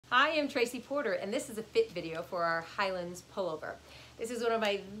Hi, I'm Tracy Porter, and this is a fit video for our Highlands pullover. This is one of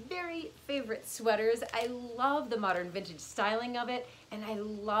my very favorite sweaters. I love the modern vintage styling of it, and I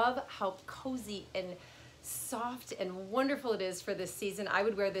love how cozy and soft and wonderful it is for this season. I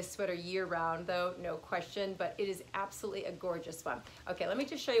would wear this sweater year-round though, no question, but it is absolutely a gorgeous one. Okay, let me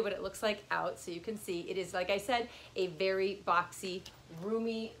just show you what it looks like out so you can see. It is, like I said, a very boxy,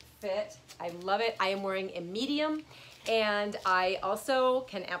 roomy fit. I love it. I am wearing a medium, and I also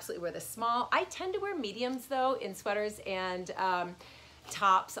can absolutely wear the small. I tend to wear mediums though in sweaters and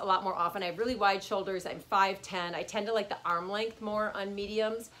tops a lot more often. I have really wide shoulders. I'm 5'10". I tend to like the arm length more on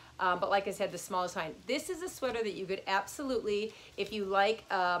mediums, but like I said, the small is fine. This is a sweater that you could absolutely, if you like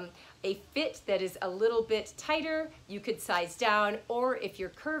a fit that is a little bit tighter, you could size down, or if you're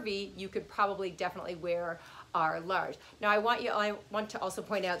curvy, you could probably definitely wear are large. Now I want to also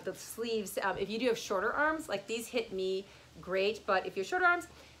point out the sleeves. If you do have shorter arms, like these hit me great, but if you're short arms,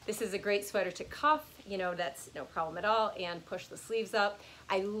 this is a great sweater to cuff, you know, that's no problem at all, and push the sleeves up.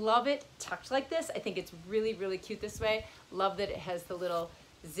 I love it tucked like this. I think it's really, really cute this way. Love that it has the little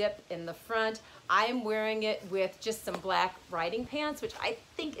zip in the front. I'm wearing it with just some black riding pants, which I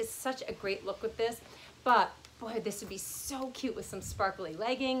think is such a great look with this, but boy, this would be so cute with some sparkly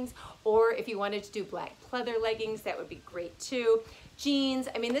leggings, or if you wanted to do black pleather leggings, that would be great too. Jeans,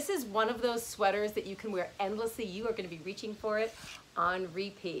 I mean, this is one of those sweaters that you can wear endlessly. You are gonna be reaching for it on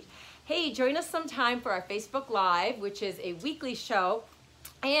repeat. Hey, join us sometime for our Facebook Live, which is a weekly show,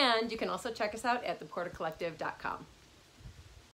 and you can also check us out at theportercollective.com.